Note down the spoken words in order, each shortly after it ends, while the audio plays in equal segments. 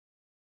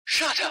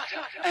Shut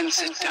up and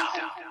sit down.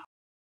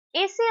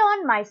 Essay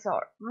on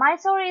Mysore.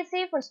 Mysore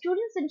Essay for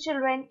students and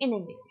children in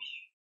English.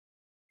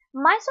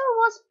 Mysore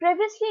was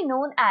previously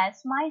known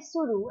as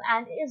Mysuru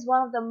and is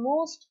one of the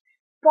most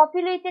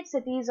populated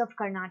cities of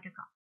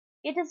Karnataka.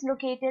 It is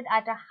located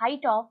at a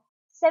height of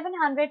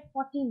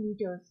 740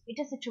 meters. It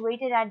is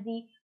situated at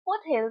the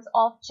foothills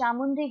of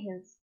Chamundi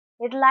Hills.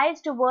 It lies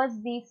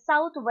towards the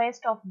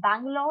southwest of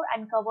Bangalore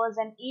and covers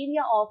an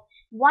area of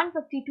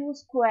 152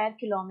 square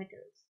kilometers.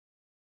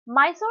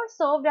 Mysore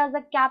served as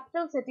the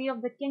capital city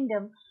of the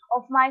Kingdom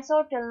of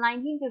Mysore till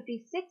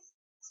 1956,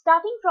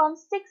 starting from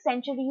 6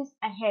 centuries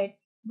ahead,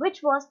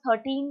 which was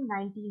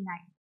 1399.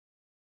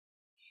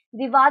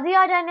 The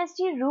Vadiya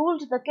dynasty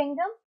ruled the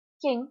kingdom.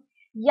 King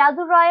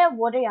Yaduraya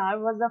Vodayar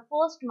was the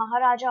first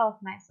Maharaja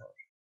of Mysore.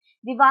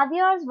 The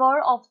Vadiyars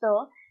were of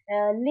the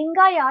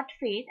Lingayat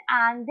faith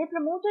and they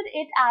promoted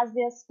it as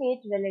their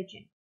state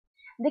religion.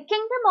 The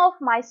kingdom of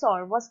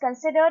Mysore was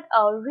considered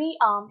a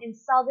realm in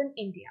southern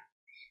India.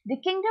 The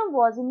kingdom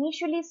was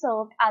initially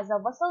served as a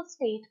vassal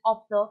state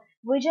of the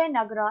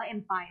Vijayanagara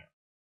Empire.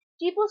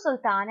 Tipu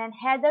Sultan and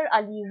Hyder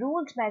Ali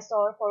ruled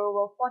Mysore for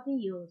over 40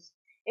 years.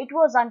 It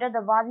was under the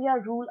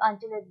Vadiya rule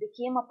until it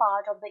became a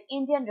part of the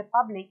Indian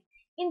Republic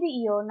in the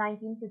year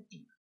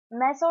 1950.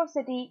 Mysore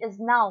city is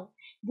now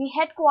the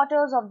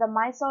headquarters of the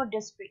Mysore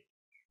district.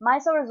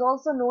 Mysore is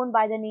also known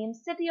by the name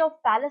City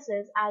of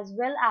Palaces as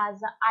well as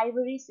the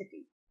Ivory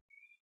City.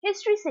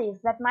 History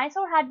says that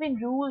Mysore had been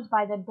ruled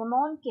by the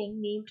demon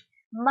king named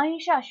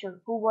Mahishasur,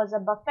 who was a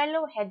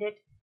buffalo-headed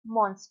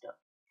monster.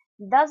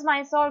 Thus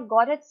Mysore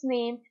got its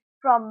name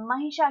from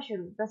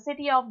Mahishasuru, the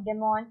city of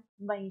demon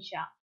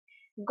Mahisha.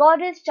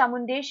 Goddess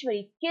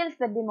Chamundeshwari kills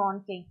the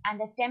demon king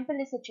and a temple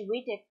is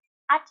situated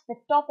at the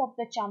top of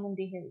the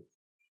Chamundi Hills.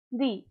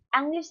 The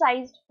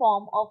anglicized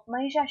form of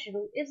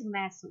Mahishasuru is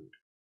Mysore.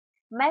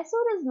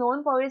 Mysore is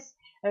known for its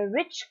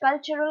rich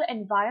cultural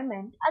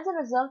environment, as a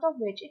result of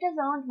which it has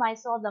earned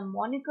Mysore the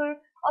moniker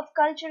of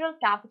cultural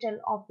capital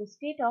of the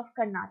state of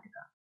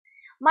Karnataka.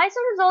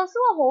 Mysore is also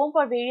a home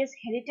for various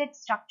heritage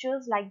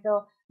structures like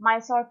the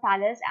Mysore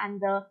Palace and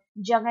the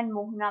Jagan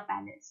Mohana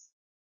Palace.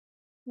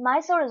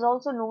 Mysore is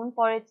also known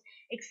for its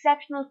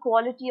exceptional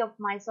quality of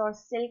Mysore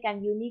silk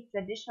and unique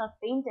traditional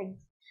paintings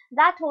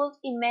that hold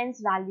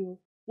immense value,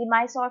 the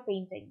Mysore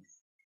paintings.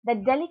 The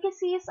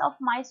delicacies of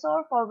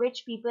Mysore for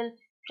which people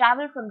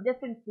travel from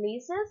different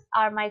places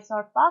are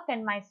Mysore Pak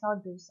and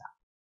Mysore Dosa.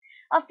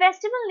 A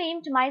festival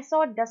named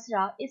Mysore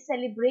Dasra is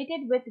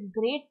celebrated with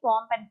great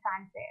pomp and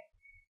fanfare.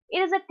 It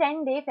is a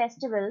 10-day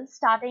festival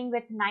starting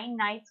with 9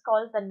 nights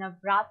called the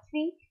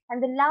Navratri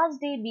and the last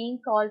day being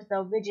called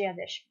the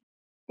Vijayadashmi.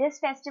 This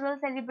festival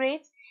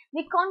celebrates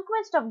the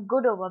conquest of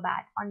good over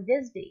bad. On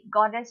this day,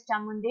 goddess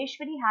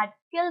Chamundeshwari had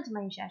killed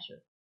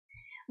Mahishasur.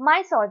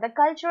 Mysore, the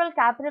cultural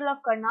capital of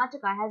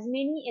Karnataka, has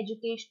many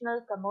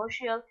educational,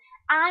 commercial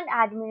and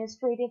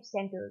administrative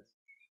centers.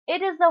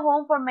 It is the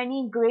home for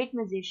many great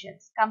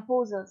musicians,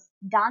 composers,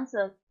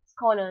 dancers,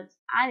 scholars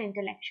and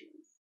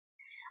intellectuals.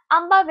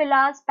 Amba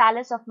Vilas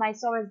Palace of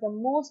Mysore is the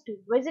most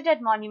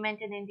visited monument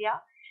in India.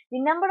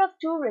 The number of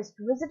tourists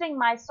visiting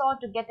Mysore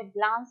to get a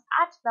glance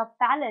at the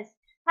palace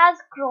has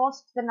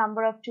crossed the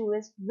number of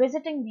tourists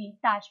visiting the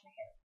Taj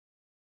Mahal.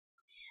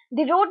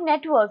 The road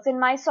networks in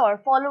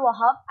Mysore follow a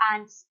hub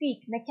and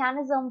spoke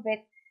mechanism with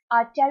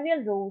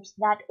arterial roads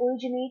that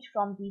originate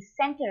from the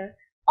center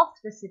of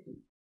the city,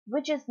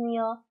 which is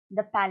near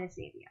the palace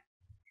area.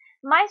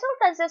 Mysore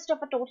consists of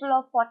a total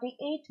of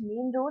 48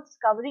 main roads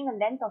covering a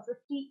length of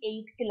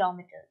 58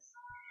 kilometers.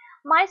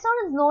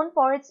 Mysore is known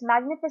for its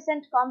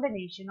magnificent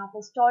combination of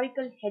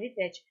historical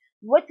heritage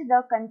with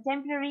the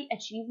contemporary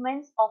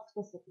achievements of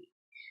the city.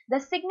 The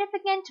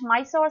significant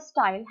Mysore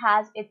style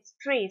has its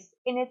trace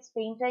in its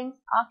paintings,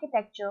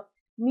 architecture,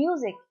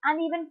 music,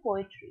 and even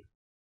poetry.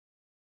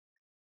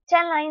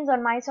 10 lines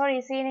on Mysore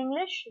Essay in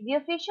English. The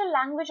official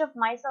language of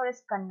Mysore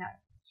is Kannada.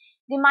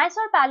 The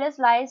Mysore Palace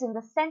lies in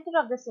the center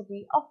of the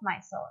city of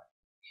Mysore.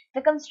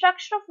 The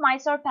construction of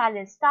Mysore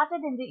Palace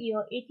started in the year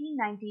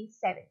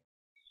 1897.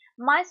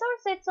 Mysore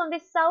sits on the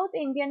South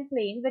Indian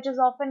plain, which is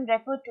often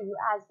referred to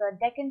as the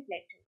Deccan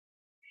Plateau.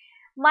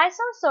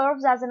 Mysore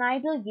serves as an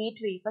ideal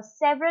gateway for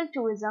several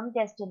tourism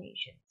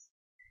destinations.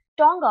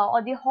 Tonga,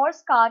 or the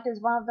horse cart,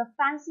 is one of the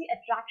fancy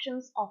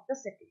attractions of the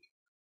city.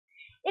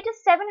 It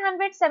is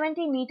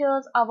 770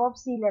 meters above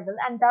sea level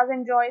and thus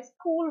enjoys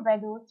cool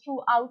weather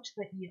throughout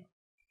the year.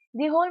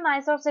 The whole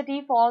Mysore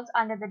city falls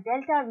under the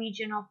delta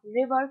region of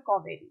River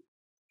Cauvery.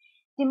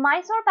 The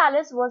Mysore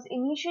Palace was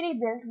initially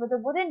built with a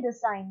wooden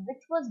design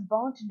which was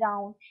burnt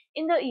down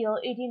in the year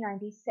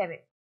 1897.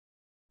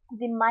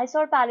 The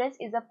Mysore Palace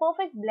is a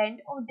perfect blend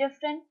of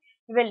different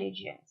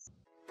religions.